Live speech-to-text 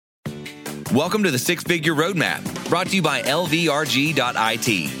Welcome to the Six Figure Roadmap, brought to you by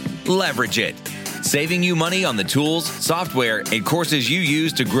LVRG.IT. Leverage it. Saving you money on the tools, software, and courses you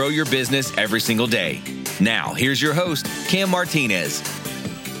use to grow your business every single day. Now, here's your host, Cam Martinez.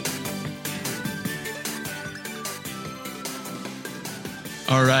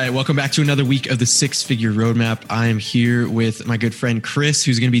 All right, welcome back to another week of the Six Figure Roadmap. I am here with my good friend Chris,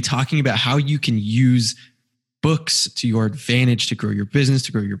 who's going to be talking about how you can use books to your advantage to grow your business,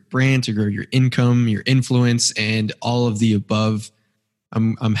 to grow your brand, to grow your income, your influence, and all of the above.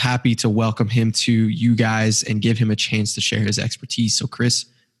 I'm happy to welcome him to you guys and give him a chance to share his expertise. So Chris,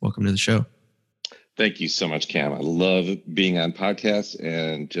 welcome to the show. Thank you so much, Cam. I love being on podcasts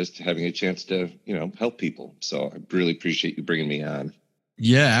and just having a chance to, help people. So I really appreciate you bringing me on.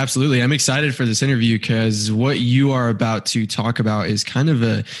 Yeah, absolutely. I'm excited for this interview because what you are about to talk about is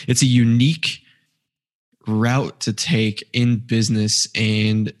it's a unique route to take in business,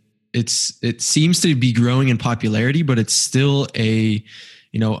 and it seems to be growing in popularity, but it's still a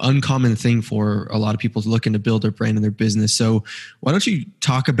uncommon thing for a lot of people looking to build their brand and their business. So why don't you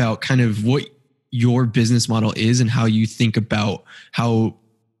talk about kind of what your business model is and how you think about how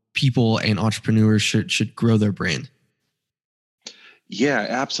people and entrepreneurs should grow their brand? Yeah,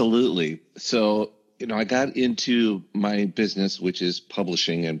 absolutely. So, I got into my business, which is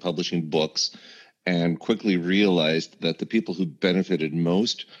publishing and publishing books, and quickly realized that the people who benefited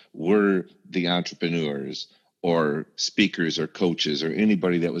most were the entrepreneurs or speakers or coaches or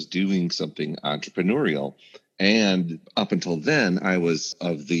anybody that was doing something entrepreneurial. And up until then, I was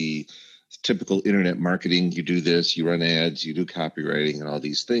of the typical internet marketing. You do this, you run ads, you do copywriting and all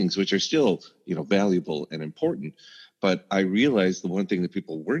these things, which are still, valuable and important. But I realized the one thing that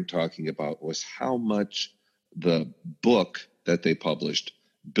people weren't talking about was how much the book that they published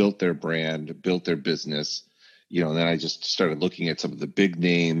built their brand, built their business. And then I just started looking at some of the big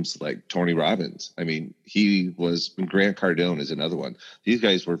names like Tony Robbins. I mean, Grant Cardone is another one. These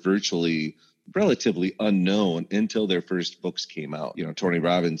guys were virtually relatively unknown until their first books came out. Tony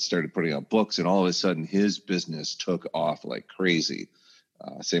Robbins started putting out books, and all of a sudden his business took off like crazy.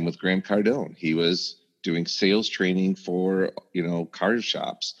 Same with Grant Cardone. He was doing sales training for, car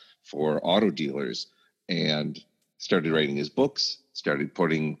shops, for auto dealers, and started writing his books, started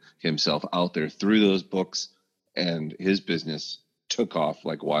putting himself out there through those books, and his business took off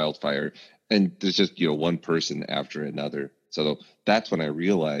like wildfire. And there's just, one person after another. So that's when I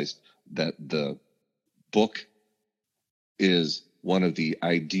realized that the book is one of the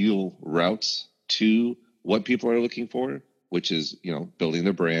ideal routes to what people are looking for, which is, building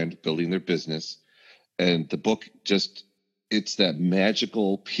their brand, building their business. And the book it's that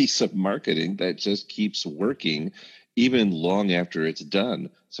magical piece of marketing that just keeps working even long after it's done.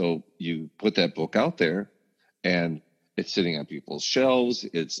 So you put that book out there and it's sitting on people's shelves.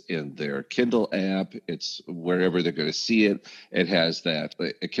 It's in their Kindle app. It's wherever they're going to see it.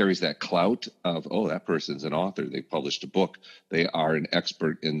 It carries that clout of, oh, that person's an author. They published a book. They are an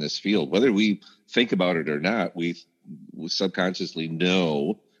expert in this field. Whether we think about it or not, we subconsciously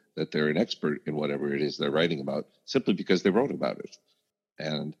know that they're an expert in whatever it is they're writing about simply because they wrote about it.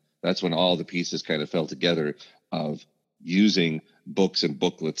 And that's when all the pieces kind of fell together of using books and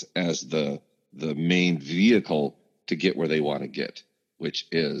booklets as the main vehicle to get where they want to get, which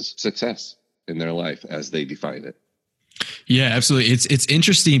is success in their life as they define it. Yeah, absolutely. It's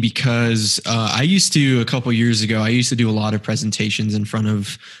interesting because a couple of years ago, I used to do a lot of presentations in front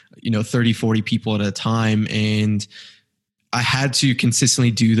of, 30, 40 people at a time. And I had to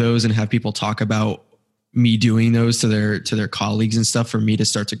consistently do those and have people talk about me doing those to their colleagues and stuff for me to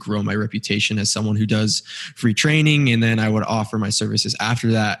start to grow my reputation as someone who does free training. And then I would offer my services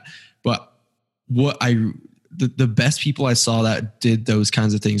after that. But the best people I saw that did those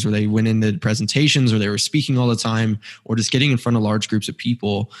kinds of things where they went into presentations or they were speaking all the time or just getting in front of large groups of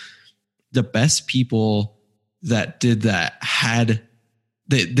people, the best people that did that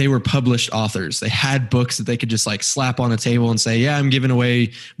they were published authors. They had books that they could just like slap on a table and say, yeah, I'm giving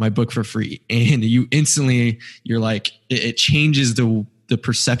away my book for free. And you're like, it changes the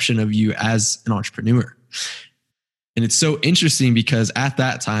perception of you as an entrepreneur. And it's so interesting because at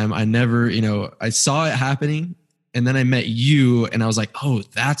that time, I saw it happening, and then I met you and I was like, oh,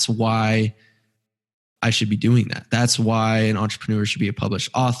 that's why I should be doing that. That's why an entrepreneur should be a published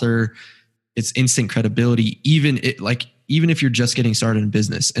author. It's instant credibility, even if you're just getting started in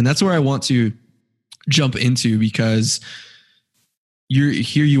business. And that's where I want to jump into, because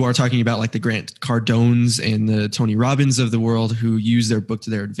you are talking about like the Grant Cardones and the Tony Robbins of the world who use their book to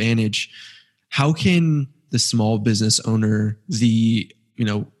their advantage. How can the small business owner, the,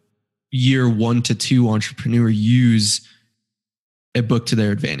 year 1 to 2 entrepreneur use a book to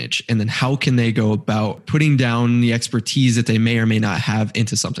their advantage? And then how can they go about putting down the expertise that they may or may not have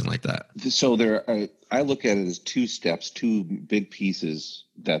into something like that? So I look at it as two steps, two big pieces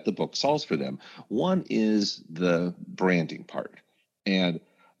that the book solves for them. One is the branding part, and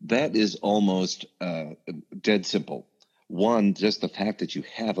that is almost dead simple. One, just the fact that you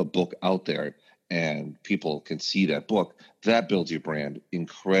have a book out there and people can see that book, that builds your brand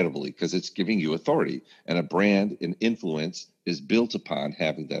incredibly because it's giving you authority. And a brand, an influence, is built upon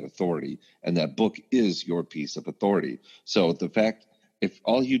having that authority. And that book is your piece of authority. So the fact, if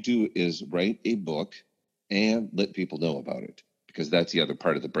all you do is write a book and let people know about it, because that's the other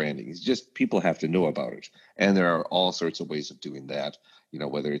part of the branding, is just people have to know about it. And there are all sorts of ways of doing that,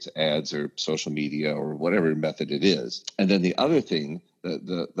 whether it's ads or social media or whatever method it is. And then the other thing,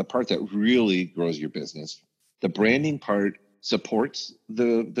 the part that really grows your business, the branding part supports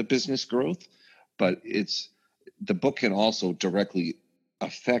the business growth, but the book can also directly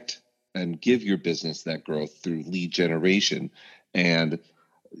affect and give your business that growth through lead generation. And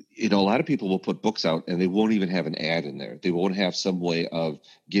a lot of people will put books out and they won't even have an ad in there. They won't have some way of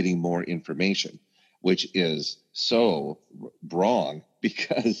getting more information, which is so wrong,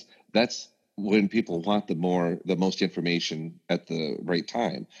 because that's when people want the most information at the right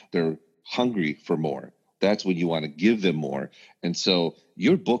time. They're hungry for more. That's when you want to give them more. And so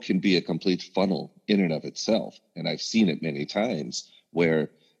your book can be a complete funnel in and of itself. And I've seen it many times where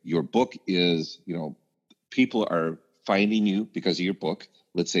your book is, people are finding you because of your book.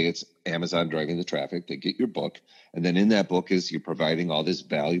 Let's say it's Amazon driving the traffic. They get your book. And then in that book is you're providing all this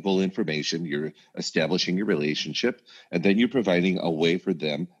valuable information. You're establishing your relationship. And then you're providing a way for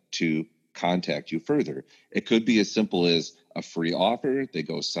them to contact you further. It could be as simple as a free offer. They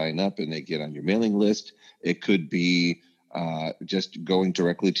go sign up and they get on your mailing list. It could be just going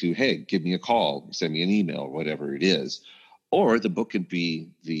directly to, hey, give me a call, send me an email, whatever it is. Or the book could be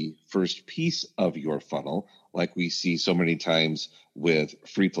the first piece of your funnel, like we see so many times with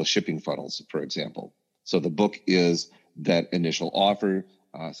free plus shipping funnels, for example. So the book is that initial offer.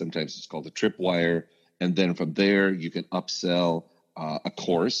 Sometimes it's called a tripwire. And then from there, you can upsell a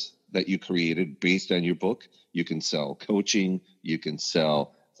course that you created based on your book. You can sell coaching. You can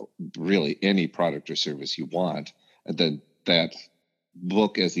sell really any product or service you want. And then that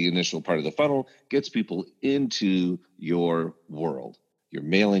book, as the initial part of the funnel, gets people into your world, your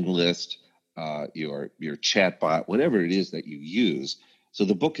mailing list, your chat bot, whatever it is that you use. So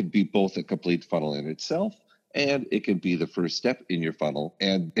the book can be both a complete funnel in itself, and it can be the first step in your funnel,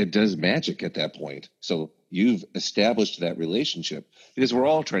 and it does magic at that point. So you've established that relationship, because we're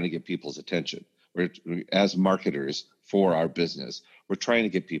all trying to get people's attention. We're, as marketers for our business, we're trying to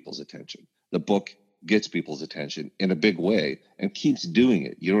get people's attention. The book gets people's attention in a big way and keeps doing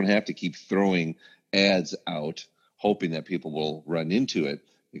it. You don't have to keep throwing ads out hoping that people will run into it,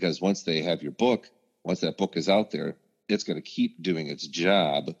 because once they have your book, once that book is out there, it's going to keep doing its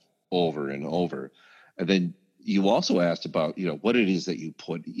job over and over. And then you also asked about, what it is that you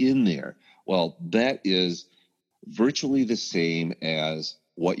put in there. Well, that is virtually the same as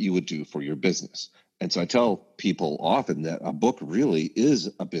what you would do for your business. And so I tell people often that a book really is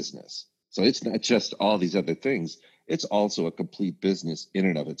a business. So it's not just all these other things. It's also a complete business in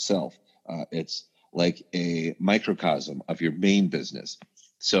and of itself. It's like a microcosm of your main business.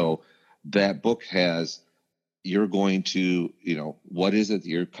 So that book you're going to, what is it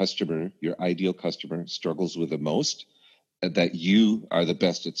your customer, your ideal customer struggles with the most, that you are the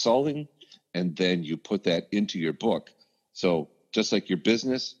best at solving, and then you put that into your book. So just like your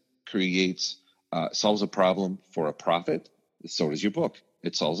business solves a problem for a profit, so does your book.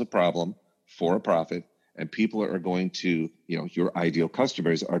 It solves a problem for a profit, and people are going to, your ideal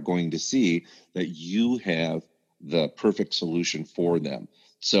customers are going to see that you have the perfect solution for them.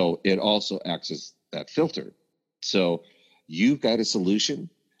 So it also acts as that filter. So you've got a solution,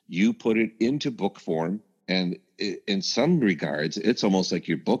 you put it into book form, and in some regards, it's almost like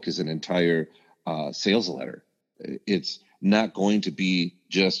your book is an entire sales letter. It's not going to be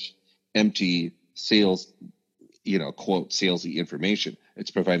just empty sales, quote, salesy information.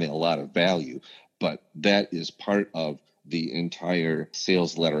 It's providing a lot of value, but that is part of the entire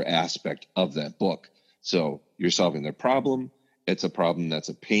sales letter aspect of that book. So you're solving their problem. It's a problem that's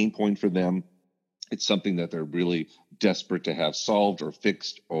a pain point for them. It's something that they're really desperate to have solved or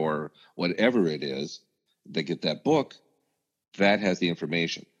fixed or whatever it is. They get that book, that has the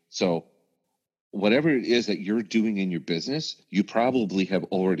information. So whatever it is that you're doing in your business, you probably have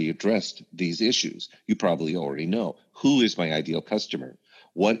already addressed these issues. You probably already know, who is my ideal customer?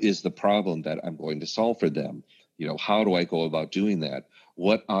 What is the problem that I'm going to solve for them? How do I go about doing that?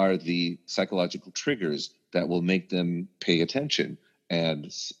 What are the psychological triggers that will make them pay attention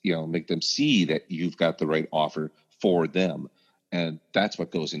and, make them see that you've got the right offer for them. And that's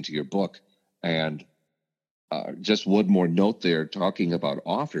what goes into your book. And just one more note there, talking about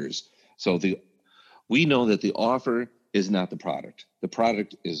offers. So we know that the offer is not the product. The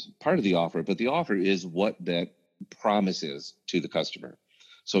product is part of the offer, but the offer is what that promise is to the customer.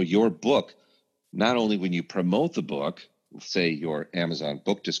 So your book, not only when you promote the book, say your Amazon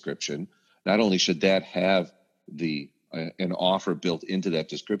book description, not only should that have an offer built into that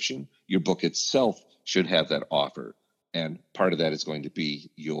description, your book itself should have that offer. And part of that is going to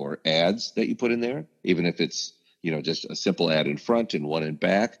be your ads that you put in there, even if it's just a simple ad in front and one in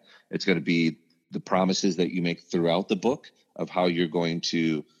back. It's going to be the promises that you make throughout the book of how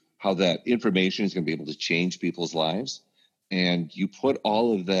that information is going to be able to change people's lives. And you put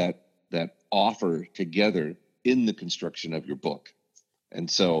all of that offer together in the construction of your book. And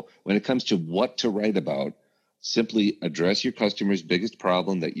so when it comes to what to write about, simply address your customer's biggest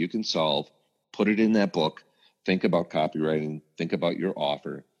problem that you can solve, put it in that book, think about copywriting, think about your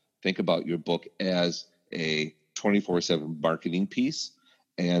offer, think about your book as a 24/7 marketing piece,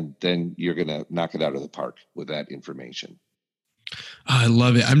 and then you're going to knock it out of the park with that information. I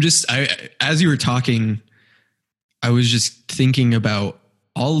love it. As you were talking, I was just thinking about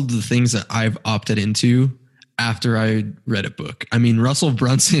all of the things that I've opted into after I read a book. I mean, Russell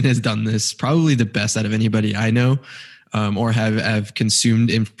Brunson has done this probably the best out of anybody I know, or have consumed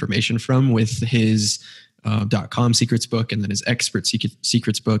information from, with his .com secrets book and then his expert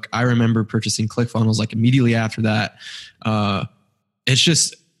secrets book. I remember purchasing ClickFunnels like immediately after that. It's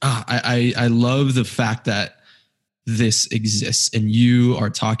just, I love the fact that this exists and you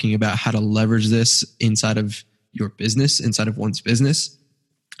are talking about how to leverage this inside of your business, inside of one's business.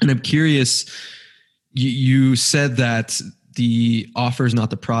 And I'm curious, you said that the offer is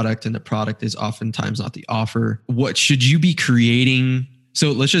not the product and the product is oftentimes not the offer. What should you be creating?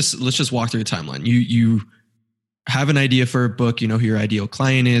 So let's just walk through the timeline. You have an idea for a book, you know who your ideal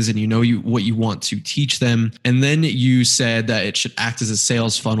client is, and you know what you want to teach them. And then you said that it should act as a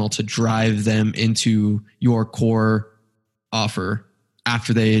sales funnel to drive them into your core offer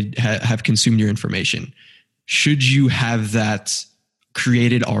after they have consumed your information. Should you have that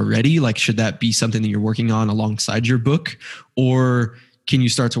created already? Like, should that be something that you're working on alongside your book? Or can you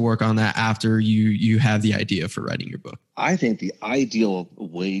start to work on that after you have the idea for writing your book? I think the ideal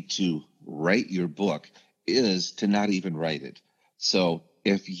way to write your book is to not even write it. So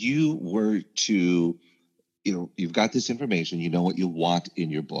if you were to, you've got this information, you know what you want in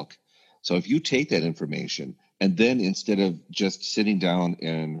your book. So if you take that information and then instead of just sitting down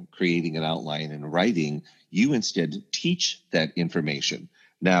and creating an outline and writing, you instead teach that information.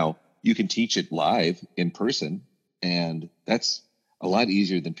 Now, you can teach it live in person, and that's a lot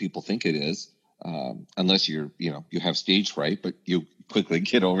easier than people think it is, unless you have stage fright, but you quickly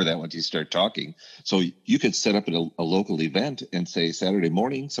get over that once you start talking. So you could set up a local event and say Saturday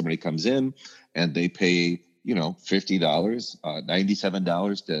morning, somebody comes in and they pay, $50,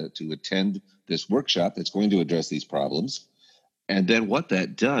 $97 to attend this workshop that's going to address these problems. And then what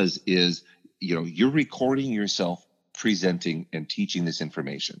that does is, you're recording yourself presenting and teaching this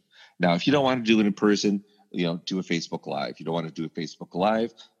information. Now, if you don't want to do it in person, do a Facebook Live. You don't want to do a Facebook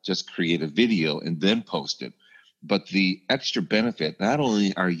Live, just create a video and then post it. But the extra benefit, not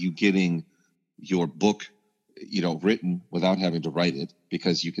only are you getting your book, written without having to write it,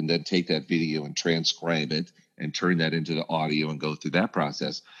 because you can then take that video and transcribe it and turn that into the audio and go through that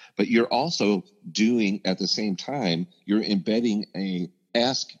process. But you're also doing, at the same time, you're embedding a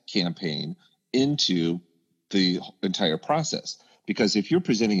ask campaign into the entire process. Because if you're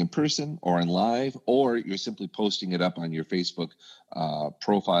presenting in person or in live, or you're simply posting it up on your Facebook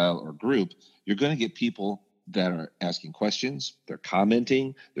profile or group, you're going to get people that are asking questions, they're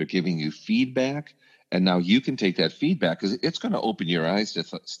commenting, they're giving you feedback. And now you can take that feedback, because it's going to open your eyes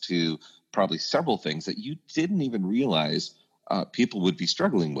to probably several things that you didn't even realize people would be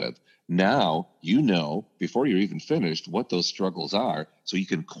struggling with. Now, before you're even finished, what those struggles are, so you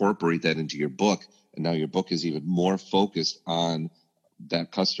can incorporate that into your book. And now your book is even more focused on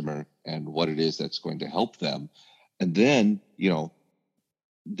that customer and what it is that's going to help them. And then,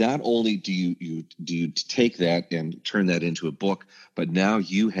 not only do you take that and turn that into a book, but now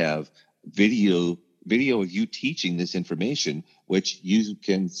you have video of you teaching this information, which you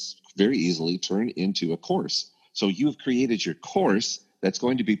can very easily turn into a course. So you've created your course that's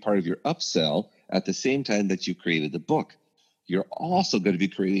going to be part of your upsell at the same time that you created the book. You're also going to be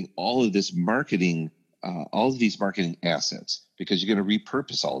creating all of these marketing assets, because you're going to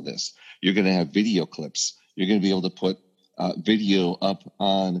repurpose all of this. You're going to have video clips. You're going to be able to put video up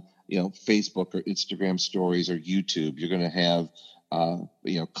on, Facebook or Instagram stories or YouTube. You're going to have,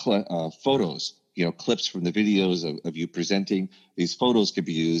 photos, clips from the videos of you presenting. These photos could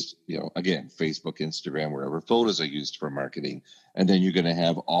be used, again, Facebook, Instagram, wherever photos are used for marketing. And then you're going to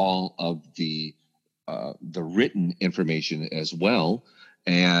have all of the written information as well.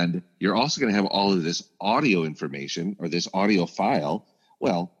 And you're also going to have all of this audio information or this audio file.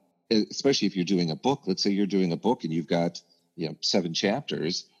 Well, especially if you're doing a book, let's say you're doing a book and you've got, 7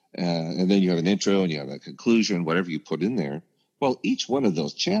 chapters, and then you have an intro and you have a conclusion, whatever you put in there. Well, each one of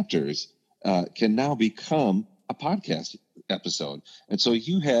those chapters can now become a podcast episode. And so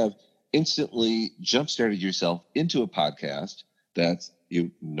you have instantly jump-started yourself into a podcast that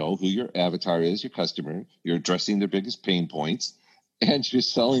you know who your avatar is, your customer, you're addressing their biggest pain points, and you're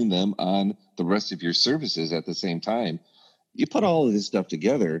selling them on the rest of your services at the same time. You put all of this stuff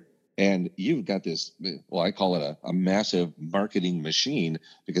together and you've got this, well, I call it a massive marketing machine,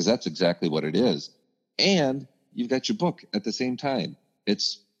 because that's exactly what it is. And you've got your book at the same time.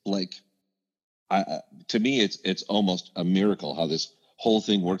 It's like, to me, it's almost a miracle how this whole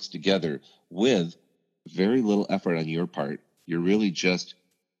thing works together with very little effort on your part. You're really just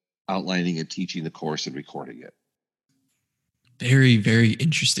outlining and teaching the course and recording it. Very, very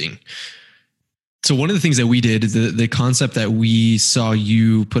interesting. So one of the things that we did, the concept that we saw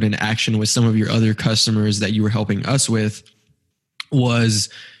you put in action with some of your other customers that you were helping us with, was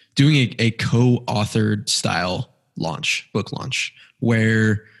doing a co-authored style book launch,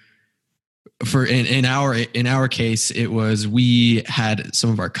 where in our case, it was, we had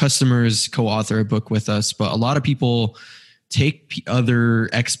some of our customers co-author a book with us, but a lot of people take other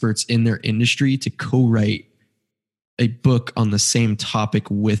experts in their industry to co-write a book on the same topic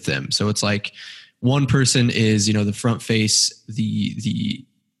with them. So it's like, one person is, the front face, the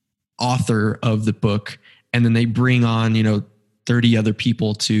author of the book, and then they bring on, 30 other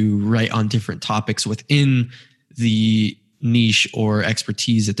people to write on different topics within the niche or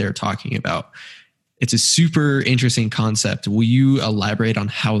expertise that they're talking about. It's a super interesting concept. Will you elaborate on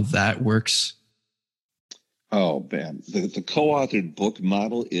how that works? Oh, man. The co-authored book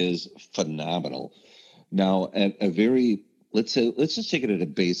model is phenomenal. Now, at a very, let's just take it at a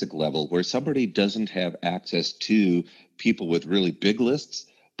basic level where somebody doesn't have access to people with really big lists,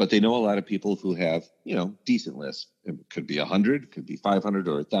 but they know a lot of people who have, decent lists. It could be 100, could be 500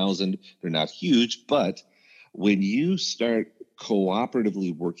 or 1,000. They're not huge, but when you start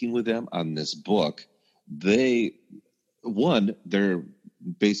cooperatively working with them on this book, they're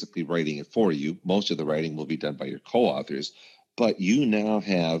basically writing it for you. Most of the writing will be done by your co-authors, but you now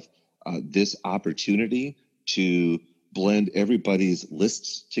have this opportunity to blend everybody's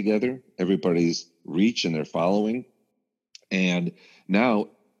lists together, everybody's reach and their following. And now,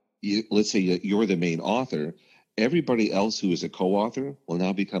 let's say you're the main author, everybody else who is a co-author will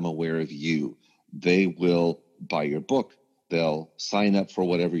now become aware of you. They will buy your book. They'll sign up for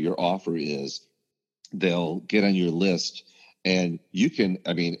whatever your offer is. They'll get on your list. And you can,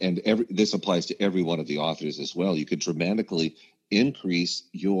 this applies to every one of the authors as well. You could dramatically increase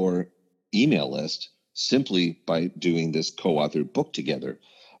your email list simply by doing this co-authored book together.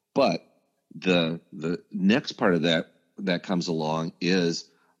 But the next part of that comes along is,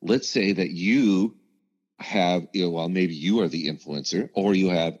 let's say that you have, maybe you are the influencer, or you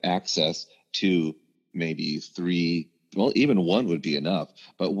have access to maybe 3, well, even one would be enough,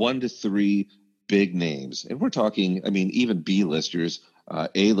 but 1 to 3 big names. And we're talking, even B-listers,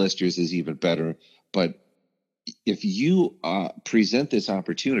 A-listers is even better. But if you present this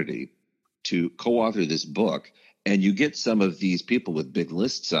opportunity to co-author this book, and you get some of these people with big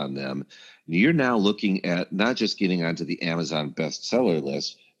lists on them, you're now looking at not just getting onto the Amazon bestseller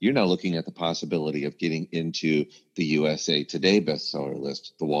list, you're now looking at the possibility of getting into the USA Today bestseller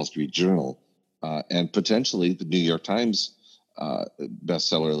list, the Wall Street Journal, and potentially the New York Times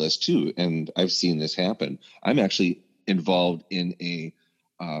bestseller list too. And I've seen this happen. I'm actually involved in a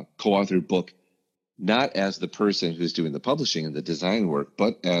co-authored book, not as the person who's doing the publishing and the design work,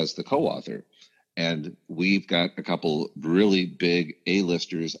 but as the co-author. And we've got a couple really big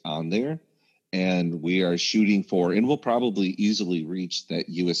A-listers on there, and we are shooting for, and we'll probably easily reach that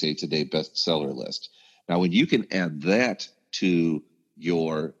USA Today bestseller list. Now, when you can add that to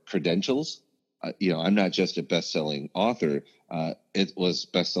your credentials, I'm not just a best-selling author. It was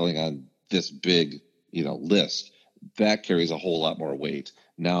best-selling on this big, list. That carries a whole lot more weight.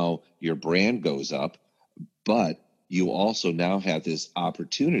 Now your brand goes up, but you also now have this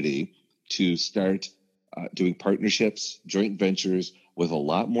opportunity to start doing partnerships, joint ventures with a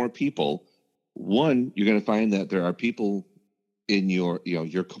lot more people. One, you're going to find that there are people in your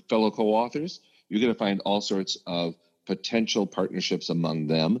fellow co-authors. You're going to find all sorts of potential partnerships among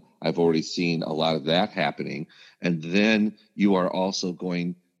them. I've already seen a lot of that happening. And then you are also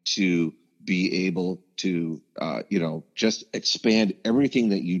going to be able to, just expand everything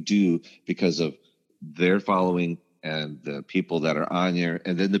that you do because of their following and the people that are on there,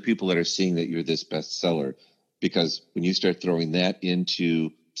 and then the people that are seeing that you're this bestseller. Because when you start throwing that into,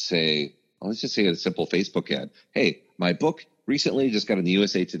 say, let's just say a simple Facebook ad, hey, my book recently just got on the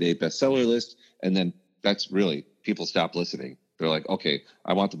USA Today bestseller list, and then that's really, people stop listening. They're like, okay,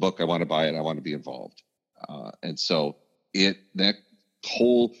 I want the book, I want to buy it, I want to be involved. And so that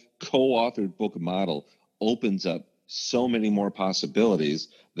whole co-authored book model opens up so many more possibilities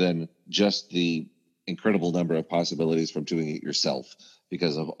than just the incredible number of possibilities from doing it yourself,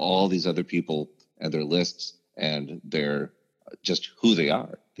 because of all these other people and their lists and their just who they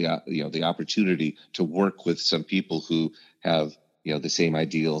are, the opportunity to work with some people who have the same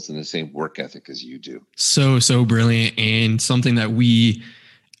ideals and the same work ethic as you do. So brilliant, and something that we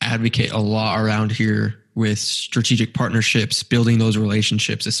advocate a lot around here with strategic partnerships, building those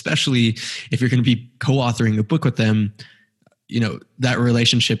relationships, especially if you're going to be co-authoring a book with them. That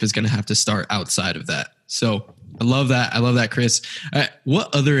relationship is going to have to start outside of that. So I love that, Chris.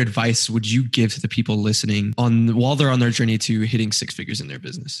 What other advice would you give to the people listening while they're on their journey to hitting six figures in their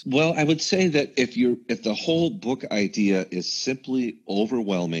business? Well, I would say that if the whole book idea is simply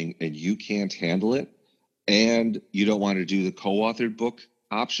overwhelming and you can't handle it, and you don't want to do the co-authored book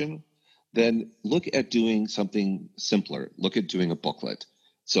option, then look at doing something simpler. Look at doing a booklet.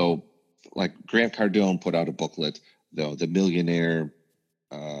 So like Grant Cardone put out a booklet, the millionaire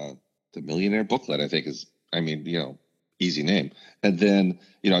booklet, I think is, easy name. And then,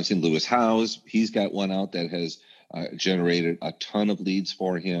 I've seen Lewis Howes. He's got one out that has generated a ton of leads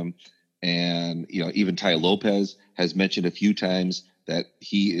for him. And, even Tai Lopez has mentioned a few times that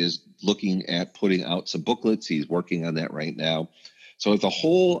he is looking at putting out some booklets. He's working on that right now. So if the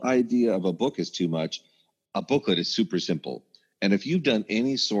whole idea of a book is too much, a booklet is super simple. And if you've done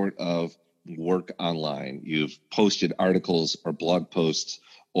any sort of work online, you've posted articles or blog posts,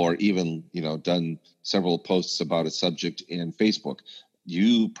 or even, done several posts about a subject in Facebook,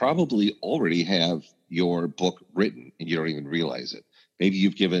 you probably already have your book written and you don't even realize it. Maybe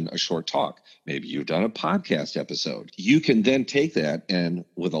you've given a short talk. Maybe you've done a podcast episode. You can then take that and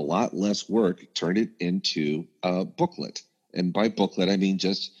with a lot less work, turn it into a booklet. And by booklet, I mean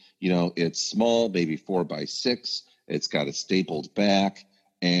just, it's small, maybe 4x6. It's got a stapled back,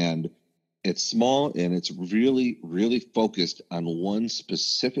 and it's small, and it's really, really focused on one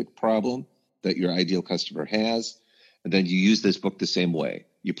specific problem that your ideal customer has. And then you use this book the same way.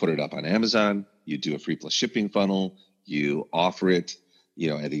 You put it up on Amazon, you do a free plus shipping funnel, you offer it,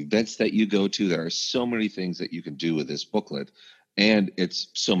 at events that you go to. There are so many things that you can do with this booklet. And it's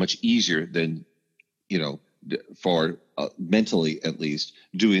so much easier than, for mentally at least,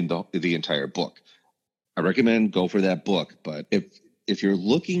 doing the entire book. I recommend go for that book. But if you're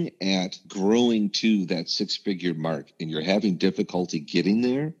looking at growing to that six-figure mark and you're having difficulty getting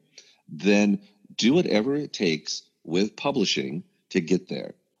there, then do whatever it takes with publishing to get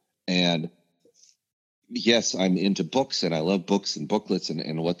there. And yes, I'm into books and I love books and booklets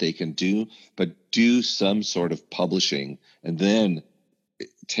and what they can do, but do some sort of publishing and then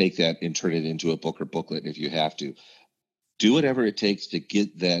take that and turn it into a book or booklet if you have to. Do whatever it takes to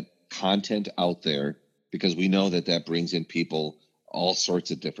get that content out there, because we know that brings in people all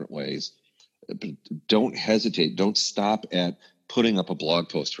sorts of different ways. But don't hesitate. Don't stop at putting up a blog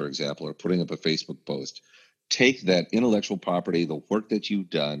post, for example, or putting up a Facebook post. Take that intellectual property, the work that you've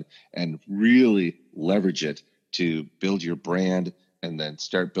done, and really leverage it to build your brand and then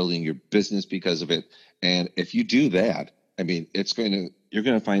start building your business because of it. And if you do that, you're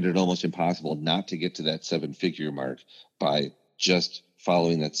going to find it almost impossible not to get to that seven-figure mark by just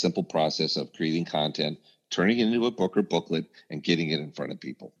following that simple process of creating content, turning it into a book or booklet, and getting it in front of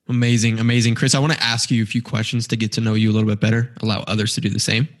people. Amazing. Chris, I want to ask you a few questions to get to know you a little bit better, allow others to do the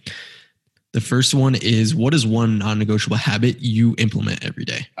same. The first one is, what is one non-negotiable habit you implement every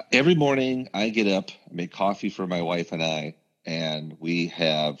day? Every morning I get up, I make coffee for my wife and I, and we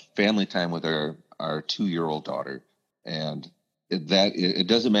have family time with our 2-year-old daughter. And it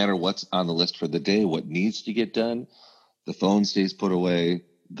doesn't matter what's on the list for the day, what needs to get done. The phone stays put away,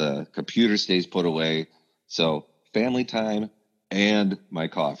 the computer stays put away. So family time and my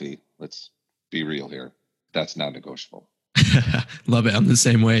coffee, let's be real here, that's not negotiable. Love it. I'm the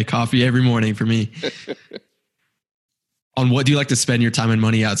same way. Coffee every morning for me. On what do you like to spend your time and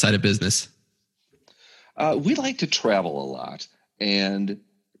money outside of business? We like to travel a lot, and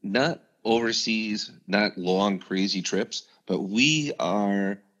not overseas, not long, crazy trips, but we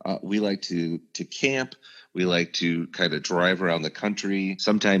like to camp. We like to kind of drive around the country.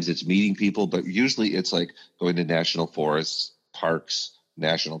 Sometimes it's meeting people, but usually it's like going to national forests, parks,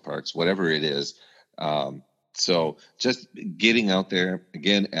 national parks, whatever it is. So just getting out there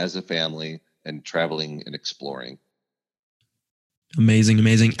again as a family and traveling and exploring. Amazing,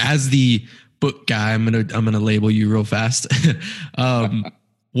 amazing. As the book guy, I'm gonna label you real fast.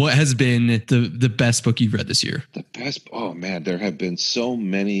 What has been the best book you've read this year? The best? Oh man, there have been so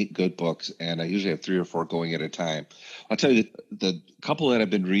many good books, and I usually have 3 or 4 going at a time. I'll tell you the couple that I've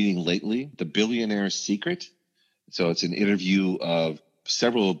been reading lately: The Billionaire's Secret. So it's an interview of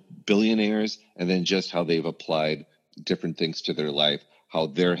several billionaires, and then just how they've applied different things to their life, how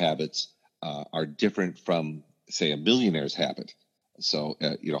their habits are different from, say, a millionaire's habit. So,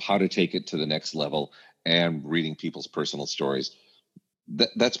 how to take it to the next level, and reading people's personal stories.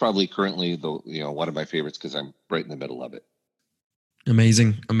 That's probably currently one of my favorites because I'm right in the middle of it.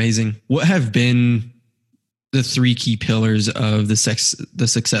 Amazing, amazing. What have been the 3 key pillars of the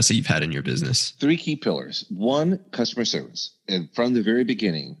success that you've had in your business? 3 key pillars. 1, customer service. And from the very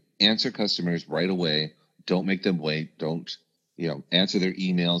beginning, answer customers right away. Don't make them wait. Don't, answer their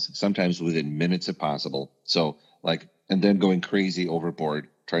emails, sometimes within minutes if possible. So and then going crazy overboard,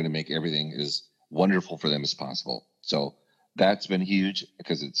 trying to make everything as wonderful for them as possible. So that's been huge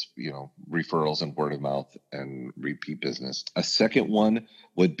because it's, referrals and word of mouth and repeat business. A second one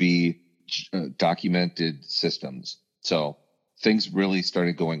would be documented systems. So things really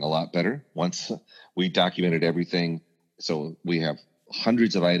started going a lot better once we documented everything. So we have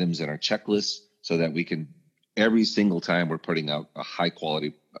hundreds of items in our checklist so that we can, every single time we're putting out a high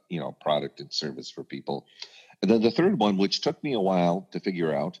quality, product and service for people. And then the third one, which took me a while to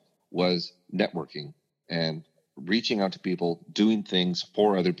figure out, was networking and reaching out to people, doing things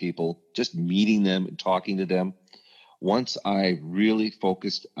for other people, just meeting them and talking to them. Once I really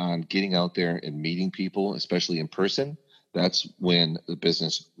focused on getting out there and meeting people, especially in person, that's when the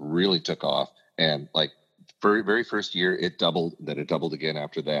business really took off. And very first year, it doubled, then it doubled again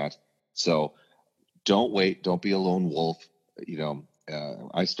after that. So don't wait. Don't be a lone wolf.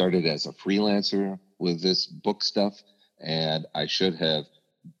 I started as a freelancer with this book stuff, and I should have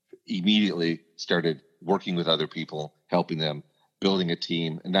immediately started working with other people, helping them, building a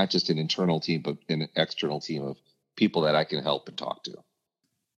team, and not just an internal team, but an external team of people that I can help and talk to.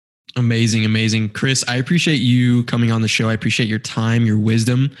 Amazing, amazing. Chris, I appreciate you coming on the show. I appreciate your time, your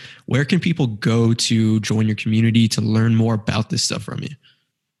wisdom. Where can people go to join your community to learn more about this stuff from you?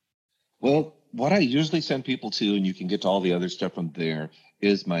 Well, what I usually send people to, and you can get to all the other stuff from there,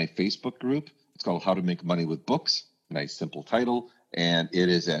 is my Facebook group. It's called How to Make Money with Books. Nice, simple title. And it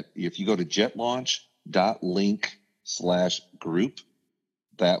is if you go to jetlaunch.link/group,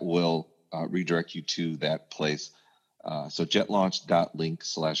 that will redirect you to that place. So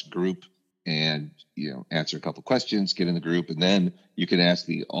jetlaunch.link/group, and, answer a couple questions, get in the group, and then you can ask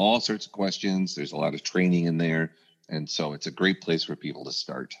me all sorts of questions. There's a lot of training in there. And so it's a great place for people to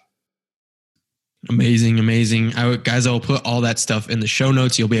start. Amazing, amazing. Guys, I will put all that stuff in the show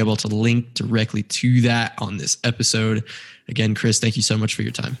notes. You'll be able to link directly to that on this episode. Again, Chris, thank you so much for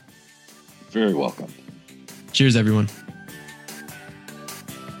your time. Very welcome. Cheers, everyone.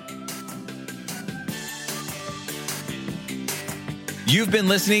 You've been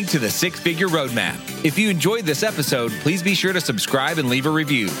listening to the 6-Figure Roadmap. If you enjoyed this episode, please be sure to subscribe and leave a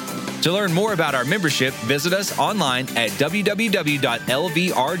review. To learn more about our membership, visit us online at www.lvrg.it.